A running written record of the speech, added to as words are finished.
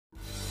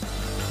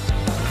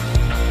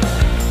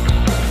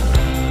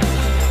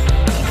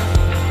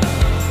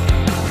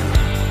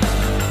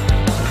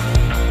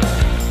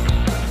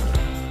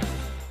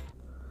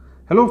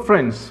Hello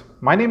friends,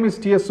 my name is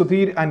S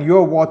Sudhir and you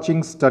are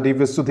watching Study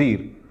with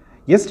Sudhir.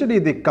 Yesterday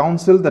the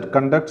council that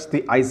conducts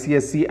the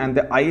ICSE and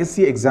the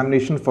ISC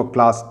examination for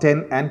class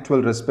 10 and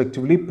 12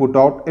 respectively put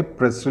out a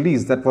press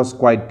release that was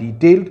quite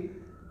detailed.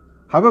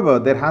 However,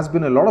 there has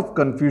been a lot of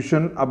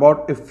confusion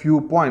about a few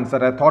points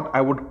that I thought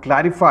I would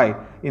clarify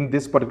in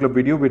this particular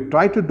video. We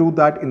tried to do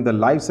that in the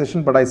live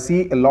session, but I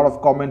see a lot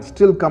of comments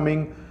still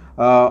coming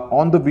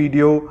on the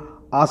video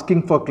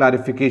asking for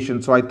clarification.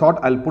 So I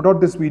thought I'll put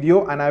out this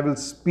video and I will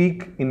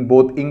speak in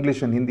both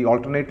English and Hindi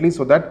alternately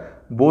so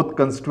that both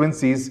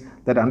constituencies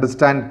that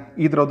understand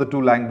either of the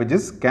two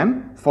languages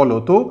can follow.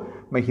 तो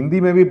मैं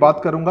हिंदी में भी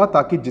बात करूंगा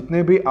ताकि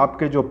जितने भी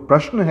आपके जो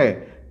प्रश्न है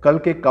कल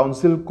के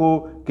काउंसिल को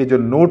के जो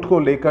नोट को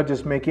लेकर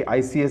जिसमें कि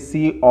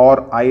ICSE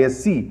और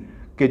ISC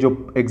के जो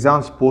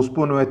एग्जाम्स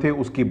पोस्टपोन हुए थे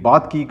उसकी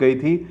बात की गई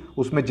थी,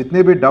 उसमें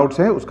जितने भी डाउट्स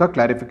हैं उसका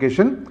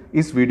क्लैरिफिकेशन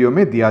इस वीडियो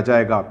में दिया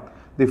जाएगा.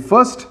 The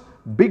first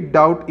big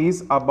doubt is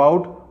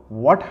about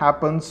what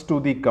happens to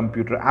the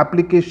computer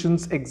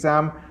applications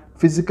exam,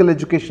 physical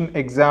education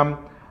exam,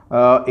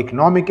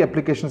 economic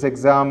applications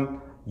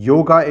exam,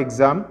 yoga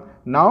exam.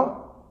 Now,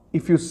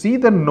 if you see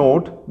the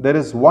note, there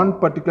is one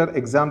particular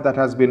exam that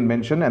has been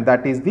mentioned and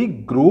that is the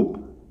Group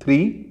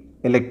 3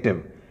 elective.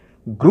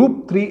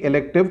 Group 3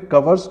 elective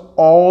covers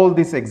all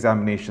these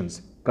examinations: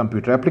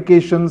 computer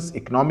applications,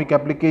 economic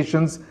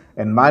applications,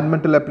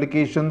 environmental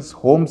applications,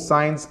 home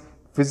science,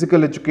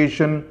 physical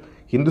education,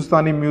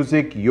 Hindustani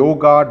music,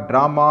 yoga,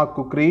 drama,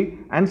 cookery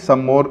and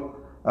some more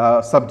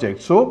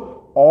subjects.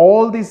 So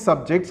all these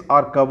subjects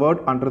are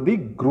covered under the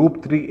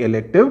Group 3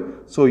 elective.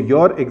 So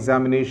your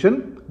examination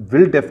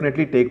will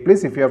definitely take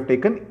place if you have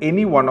taken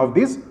any one of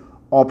these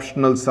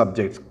optional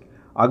subjects.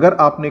 अगर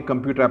आपने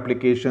computer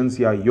applications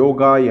या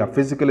योगा या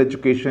physical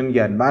education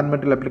या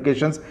environmental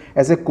applications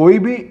ऐसे कोई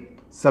भी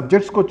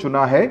subjects को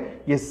चुना है,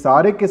 ये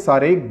सारे के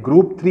सारे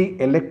ग्रुप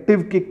 3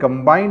 इलेक्टिव की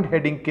कंबाइंड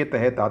हेडिंग के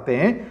तहत आते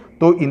हैं.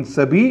 तो इन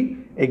सभी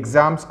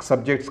एग्जाम्स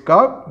सब्जेक्ट्स का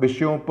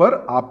विषयों पर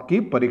आपकी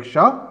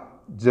परीक्षा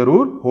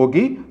जरूर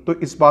होगी. तो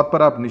इस बात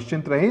पर आप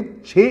निश्चिंत रहें.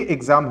 6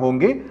 एग्जाम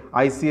होंगे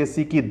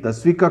ICSE की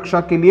 10वीं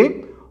कक्षा के लिए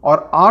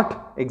और 8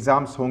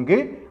 एग्जाम्स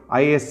होंगे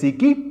ISC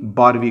की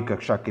 12वीं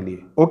कक्षा के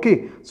लिए. Okay,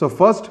 so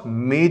first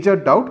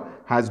major doubt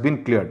has been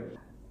cleared.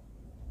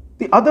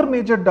 The other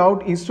major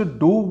doubt is to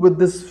do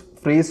with this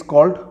phrase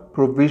called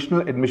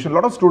provisional admission. A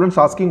lot of students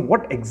asking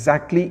what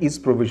exactly is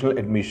provisional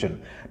admission.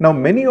 Now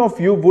many of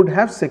you would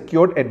have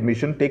secured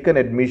admission, taken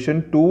admission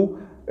to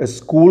a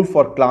school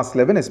for class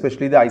 11,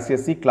 especially the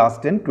ICSE class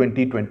 10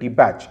 2020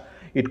 batch.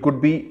 It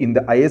could be in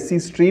the ISC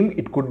stream,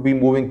 it could be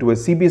moving to a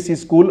CBSE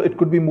school, it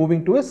could be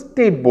moving to a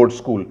state board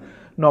school.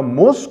 Now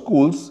most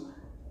schools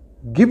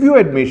give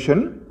you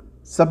admission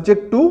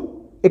subject to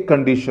a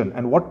condition,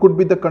 and what could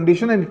be the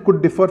condition, and it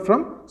could differ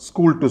from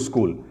school to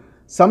school.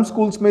 Some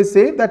schools may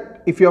say that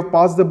if you have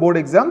passed the board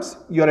exams,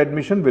 your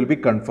admission will be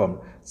confirmed.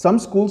 Some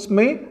schools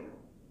may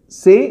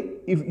say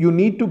if you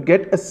need to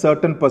get a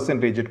certain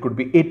percentage, it could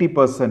be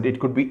 80%, it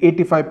could be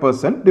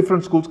 85%.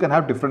 Different schools can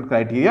have different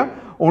criteria.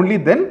 Only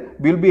then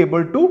we'll be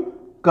able to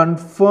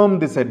confirm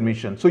this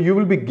admission. So you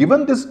will be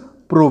given this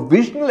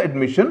provisional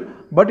admission,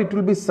 but it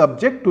will be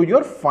subject to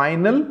your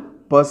final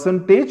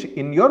percentage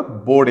in your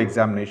board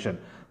examination.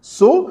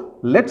 So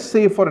let's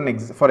say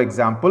for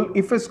example,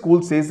 if a school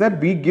says that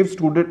we give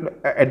student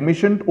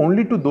admission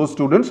only to those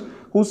students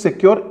who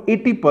secure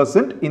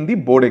 80% in the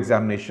board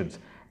examinations,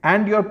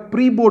 and your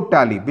pre-board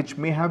tally, which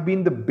may have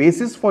been the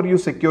basis for you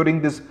securing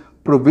this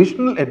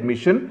provisional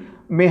admission,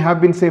 may have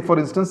been, say for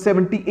instance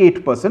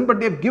 78%, but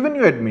they have given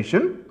you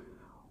admission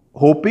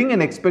hoping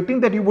and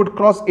expecting that you would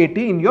cross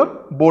 80 in your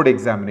board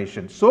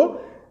examination.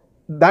 So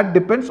that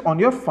depends on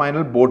your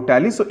final board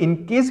tally. So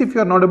in case if you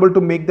are not able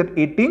to make that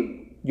 80,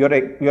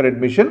 your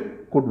admission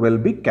could well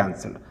be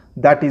cancelled.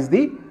 That is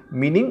the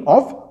meaning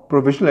of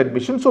provisional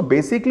admission. So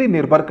basically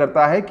निर्भर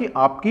करता है कि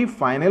आपकी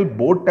final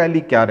board tally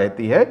क्या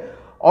रहती है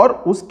और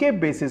उसके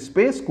बेसिस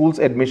पे स्कूल्स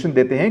एडमिशन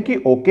देते हैं कि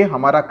ओके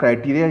हमारा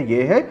क्राइटेरिया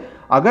ये है,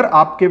 अगर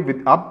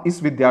आप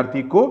इस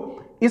विद्यार्थी को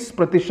इस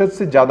प्रतिशत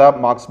से ज्यादा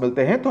मार्क्स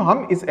मिलते हैं तो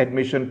हम इस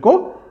एडमिशन को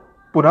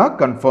पुनः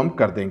कंफर्म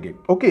कर देंगे.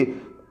 Okay,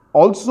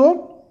 also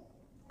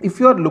if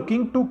you are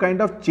looking to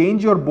kind of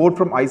change your board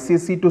from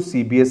ICSE to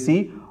CBSE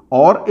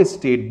or a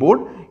state board,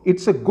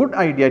 it's a good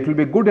idea, it will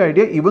be a good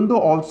idea even though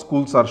all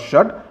schools are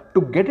shut,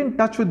 to get in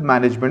touch with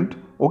management,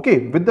 okay,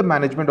 with the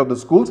management of the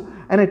schools,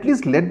 and at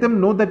least let them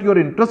know that you are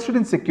interested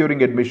in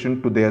securing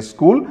admission to their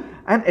school,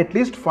 and at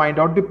least find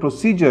out the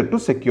procedure to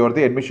secure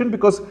the admission,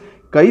 because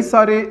कई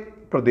सारे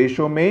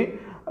प्रदेशों में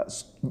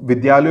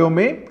विद्यालयों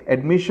में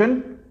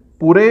admission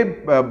पूरे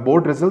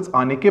board results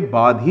आने के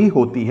बाद ही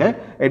होती है.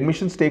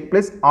 Admissions take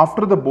place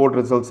after the board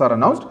results are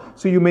announced.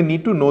 So you may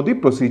need to know the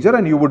procedure,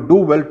 and you would do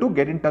well to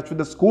get in touch with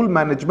the school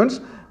managements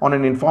on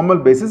an informal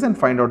basis and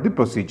find out the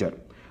procedure.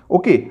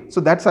 Okay,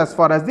 so that's as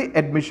far as the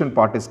admission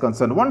part is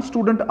concerned. One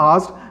student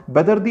asked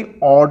whether the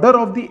order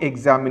of the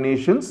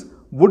examinations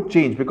would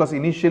change, because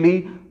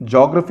initially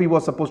geography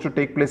was supposed to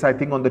take place I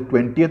think on the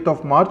 20th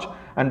of March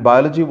and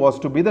biology was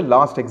to be the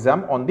last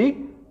exam on the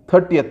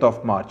 30th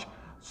of March.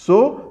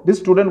 So this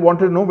student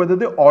wanted to know whether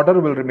the order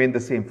will remain the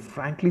same.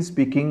 Frankly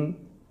speaking,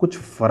 कुछ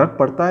फर्क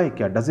पड़ता है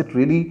क्या? Does it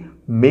really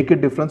make a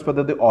difference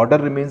whether the order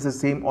remains the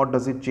same or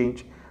does it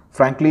change?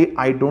 Frankly,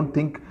 I don't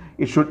think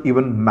it should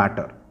even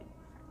matter.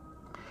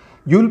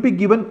 You will be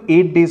given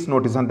 8 days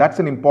notice, and that's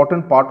an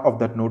important part of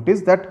that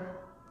notice, that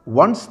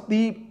once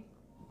the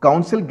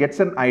council gets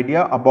an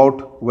idea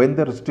about when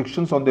the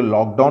restrictions on the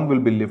lockdown will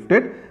be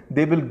lifted,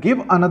 they will give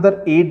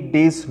another 8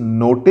 days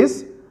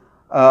notice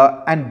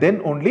and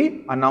then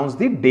only announce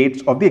the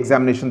dates of the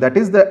examination. That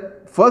is,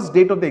 the first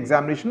date of the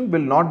examination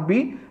will not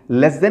be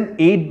less than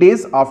 8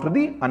 days after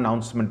the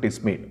announcement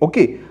is made.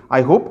 Okay,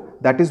 I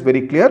hope that is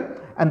very clear.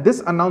 And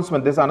this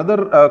announcement, there's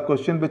another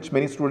question which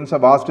many students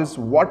have asked is,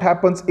 what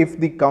happens if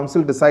the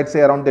council decides,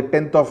 say, around the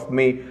 10th of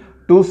May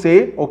to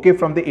say, okay,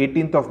 from the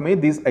 18th of May,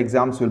 these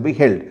exams will be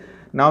held.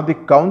 Now, the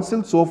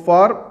council so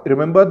far,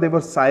 remember, they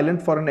were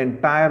silent for an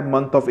entire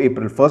month of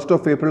April. 1st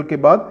of April के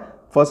बाद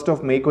 1st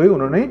of May को ही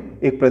उन्होंने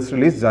एक press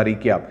release जारी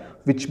किया,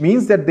 which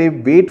means that they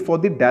wait for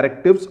the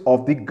directives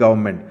of the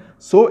government.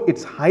 So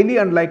it's highly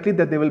unlikely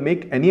that they will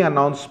make any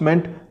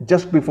announcement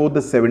just before the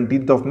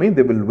 17th of May.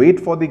 They will wait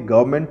for the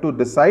government to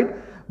decide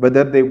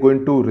whether they're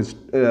going to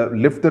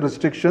lift the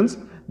restrictions.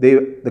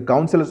 The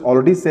council has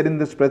already said in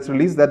this press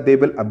release that they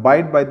will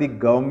abide by the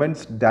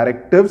government's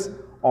directives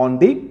on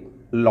the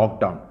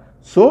lockdown.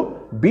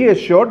 So be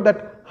assured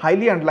that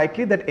highly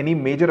unlikely that any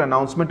major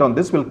announcement on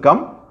this will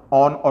come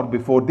on or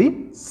before the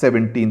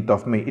 17th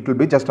of May. It will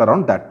be just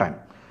around that time.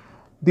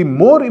 The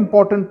more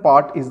important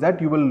part is that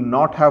you will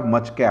not have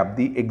much gap.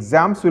 The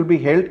exams will be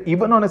held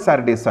even on a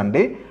Saturday,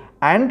 Sunday,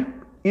 and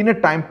in a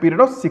time period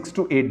of 6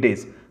 to 8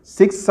 days.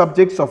 6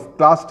 subjects of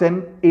class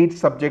 10, 8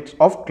 subjects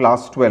of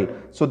class 12.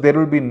 So there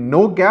will be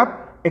no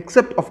gap,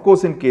 except of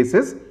course in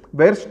cases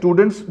where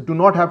students do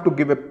not have to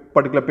give a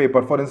particular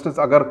paper. For instance,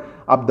 अगर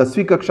आप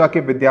 10वीं कक्षा के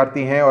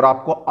विद्यार्थी हैं और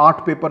आपको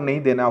 8 paper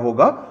नहीं देना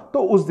होगा, तो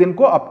उस दिन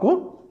को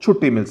आपको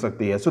छुट्टी मिल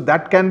सकती है. So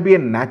that can be a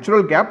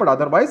natural gap, but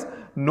otherwise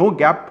no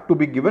gap to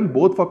be given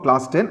both for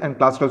class 10 and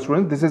class 12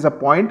 students. This is a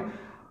point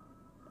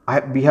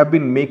we have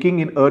been making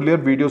in earlier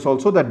videos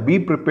also, that be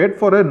prepared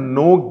for a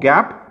no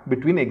gap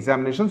between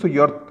examinations. So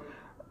your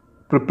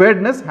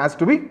preparedness has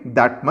to be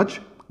that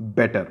much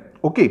better.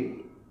 Okay.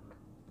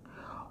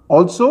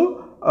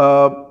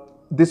 Also,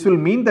 this will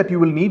mean that you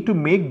will need to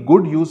make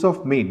good use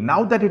of May.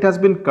 Now that it has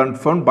been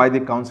confirmed by the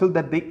council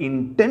that they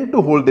intend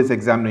to hold these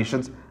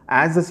examinations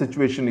as the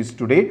situation is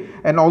today,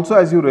 and also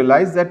as you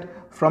realize that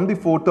from the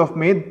 4th of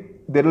May,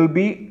 there will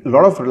be a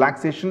lot of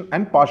relaxation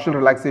and partial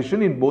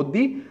relaxation in both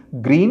the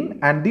green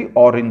and the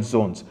orange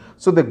zones.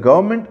 So the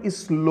government is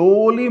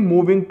slowly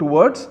moving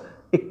towards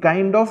a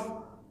kind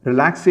of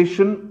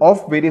relaxation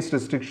of various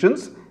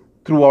restrictions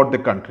throughout the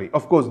country.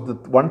 Of course, the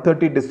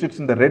 130 districts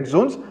in the red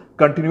zones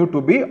continue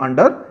to be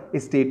under a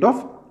state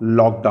of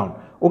lockdown.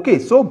 Okay,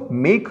 so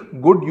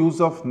make good use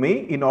of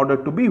May in order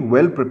to be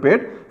well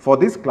prepared for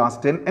these class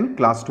 10 and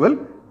class 12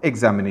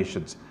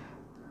 examinations.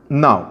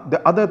 Now,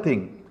 the other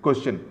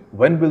question,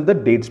 when will the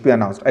dates be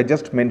announced? I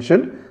just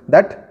mentioned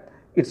that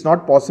it's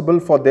not possible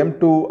for them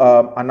to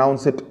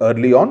announce it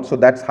early on, so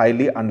that's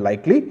highly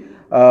unlikely.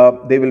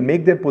 They will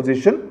make their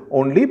position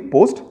only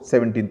post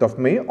 17th of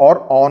May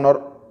or on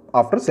or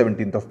after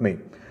 17th of May.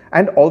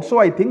 And also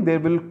I think they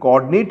will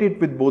coordinate it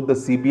with both the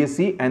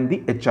CBSE and the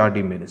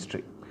HRD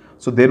ministry.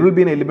 So there will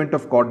be an element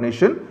of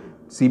coordination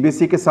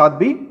CBSE के साथ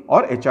भी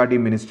और HRD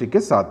ministry के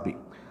साथ भी.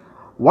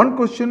 One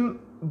question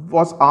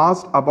was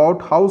asked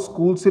about how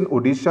schools in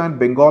Odisha and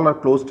Bengal are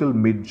closed till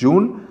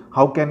mid-June.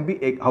 How can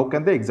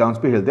the exams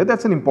be held there?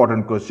 That's an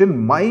important question.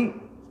 My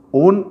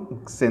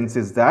own sense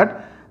is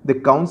that the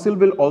council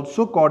will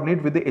also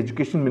coordinate with the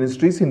education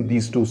ministries in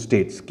these two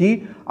states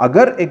कि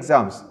अगर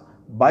exams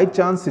by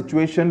chance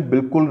situation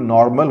बिल्कुल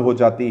normal हो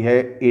जाती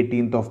है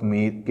 18th of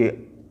May के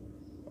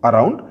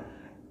around,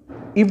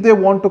 if they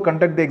want to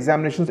conduct the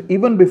examinations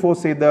even before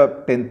say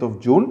the 10th of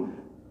June,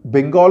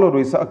 Bengal और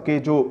उड़ीसा के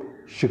जो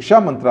शिक्षा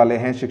मंत्रालय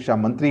हैं, शिक्षा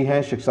मंत्री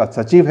हैं, शिक्षा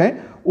सचिव हैं,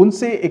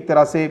 उनसे एक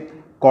तरह से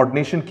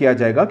कोऑर्डिनेशन किया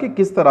जाएगा कि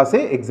किस तरह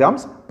से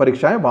एग्जाम्स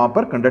परीक्षाएं वहां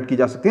पर कंडक्ट की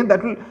जा सकती हैं.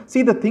 That will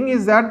see the thing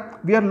is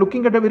that we are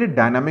looking at a very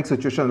dynamic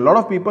situation. Lot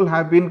of people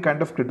have been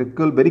kind of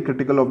critical, very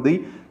critical of the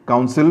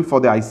council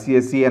for the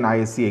ICSE and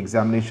ISC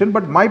examination,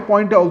 but my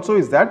point also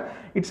is that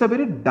it's a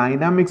very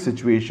dynamic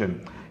situation.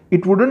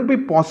 It wouldn't be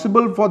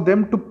possible for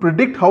them to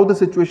predict how the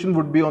situation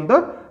would be on the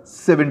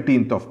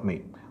 17th of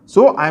May.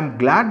 So I am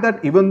glad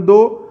that even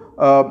though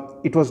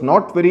it was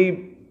not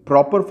very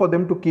proper for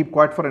them to keep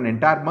quiet for an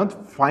entire month,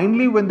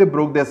 finally when they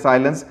broke their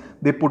silence,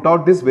 they put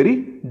out this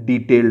very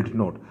detailed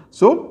note.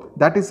 So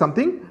that is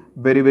something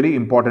very, very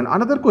important.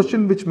 Another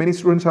question which many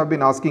students have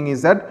been asking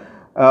is that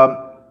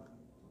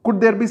could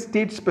there be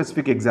state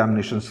specific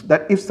examinations?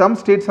 That if some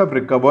states have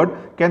recovered,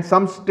 can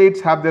some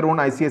states have their own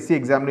ICSE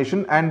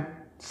examination, and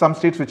some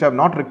states which have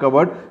not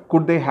recovered,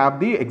 could they have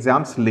the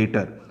exams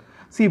later?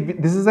 See,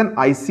 this is an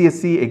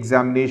ICSE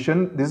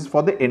examination. This is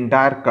for the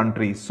entire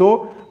country.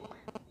 So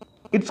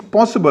it's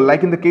possible,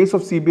 like in the case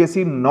of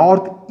CBSE,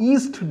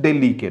 Northeast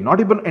Delhi, not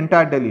even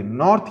entire Delhi,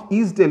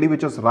 Northeast Delhi,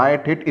 which was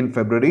riot hit in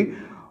February,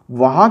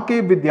 वहां के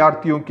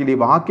विद्यार्थियों के लिए,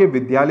 वहां के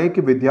विद्यालय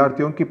के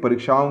विद्यार्थियों की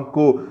परीक्षाओं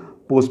को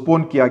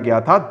पोस्टपोन किया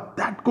गया था,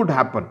 that could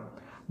happen.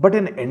 But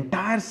in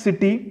entire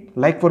city,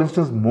 like for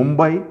instance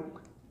Mumbai,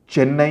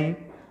 Chennai,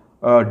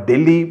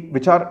 Delhi,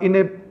 which are in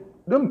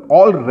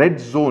all red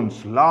zones,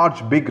 large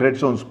big red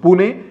zones,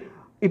 Pune,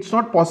 it's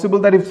not possible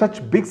that if such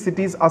big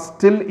cities are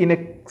still in a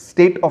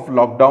state of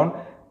lockdown,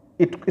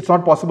 it's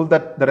not possible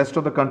that the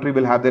rest of the country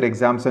will have their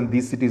exams and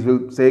these cities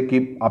will say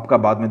कि आपका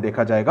बाद में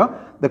देखा जाएगा.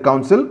 The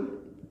council,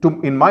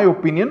 in my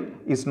opinion,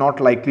 is not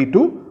likely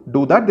to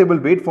do that. They will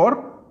wait for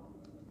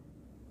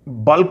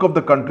bulk of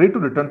the country to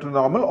return to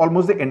normal,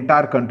 almost the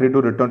entire country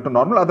to return to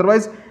normal.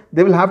 Otherwise,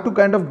 they will have to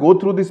kind of go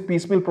through this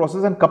piecemeal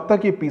process, and कब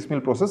तक ये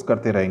piecemeal process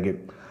करते रहेंगे.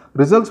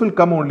 Results will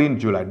come only in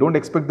July. Don't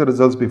expect the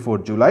results before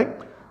July,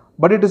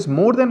 but it is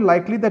more than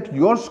likely that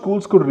your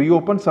schools could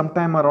reopen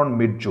sometime around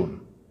mid-June,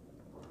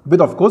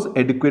 with of course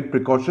adequate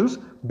precautions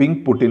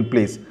being put in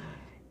place.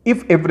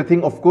 If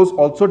everything, of course,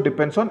 also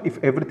depends on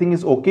if everything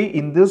is okay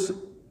in this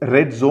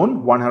red zone,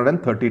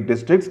 130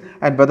 districts,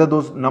 and whether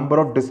those number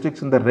of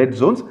districts in the red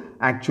zones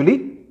actually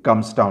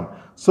comes down.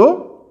 So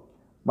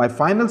my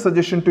final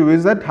suggestion to you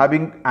is that,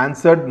 having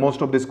answered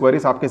most of these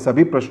queries, आपके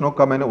सभी प्रश्नों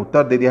का मैंने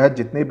उत्तर दे दिया है,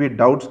 जितने भी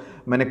doubts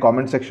मैंने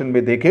कमेंट सेक्शन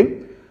में देखे,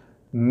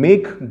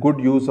 make good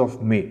use of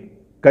May.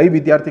 कई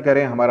विद्यार्थी कह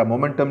रहे हैं हमारा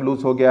मोमेंटम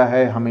लूज हो गया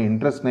है, हमें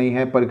इंटरेस्ट नहीं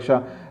है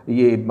परीक्षा,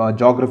 ये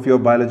ज्योग्राफी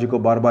और बायोलॉजी को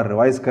बार बार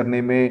रिवाइज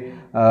करने में,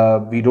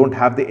 we don't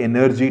have the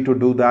energy to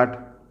do that.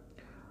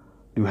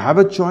 You have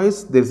a choice.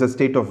 There is a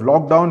state of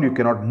lockdown. You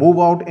cannot move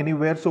out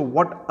anywhere. So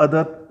what other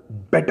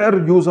better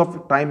use of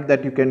time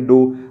that you can do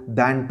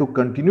than to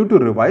continue to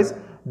revise?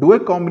 Do a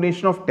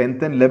combination of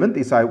 10th and 11th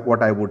is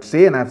what I would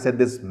say, and I've said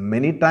this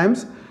many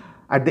times.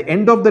 At the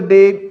end of the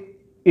day,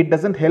 it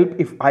doesn't help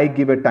if I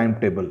give a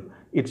timetable.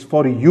 It's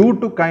for you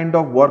to kind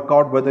of work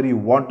out whether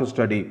you want to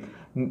study.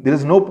 There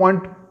is no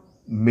point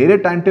मेरे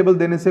time table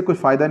देने से कुछ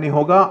फायदा नहीं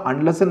होगा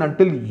unless and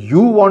until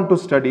you want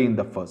to study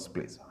in the first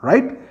place,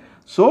 right?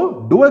 So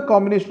do a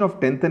combination of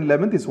 10th and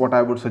 11th is what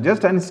I would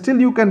suggest, and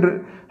still you can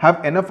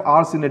have enough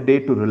hours in a day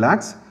to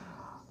relax.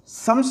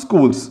 Some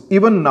schools,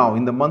 even now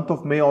in the month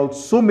of May,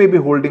 also may be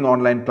holding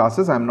online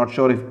classes. I'm not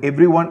sure if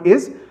everyone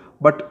is,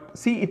 but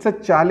see, it's a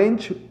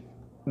challenge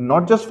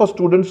not just for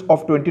students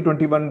of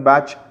 2021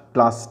 batch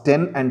class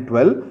 10 and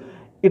 12.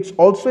 It's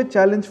also a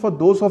challenge for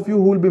those of you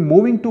who will be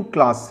moving to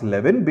class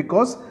 11,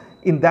 because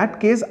in that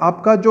case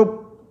आपका जो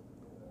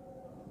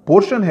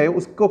portion है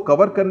उसको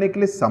cover करने के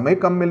लिए समय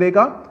कम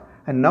मिलेगा.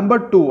 And number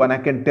two, and I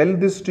can tell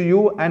this to you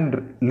and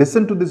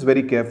listen to this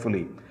very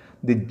carefully,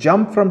 the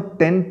jump from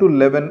 10 to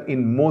 11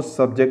 in most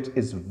subjects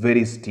is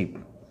very steep.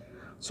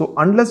 So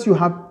unless you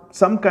have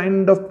some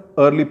kind of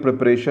early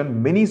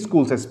preparation, many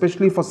schools,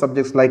 especially for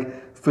subjects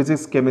like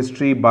physics,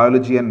 chemistry,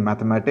 biology and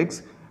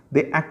mathematics,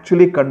 they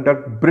actually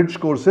conduct bridge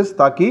courses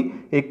ताकि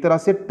एक तरह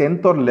से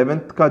 10th और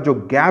 11th का जो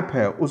gap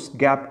है उस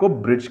gap को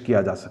bridge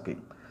किया जा सके.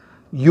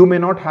 You may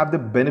not have the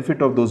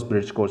benefit of those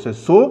bridge courses.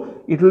 So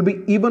it will be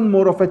even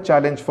more of a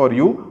challenge for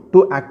you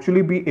to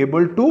actually be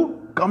able to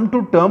come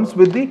to terms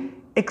with the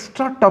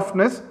extra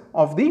toughness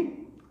of the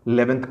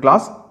 11th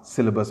class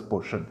syllabus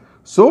portion.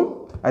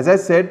 So as I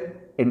said,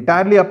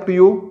 entirely up to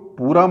you.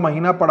 पूरा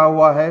महीना पड़ा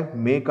हुआ है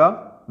मई का,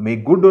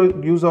 make good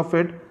use of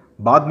it.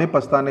 बाद में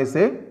पछताने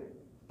से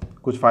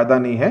कुछ फायदा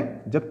नहीं है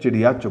जब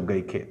चिड़िया चुग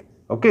गई खेत.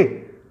 Okay.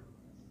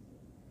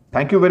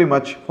 Thank you very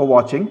much for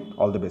watching.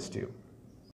 All the best to you.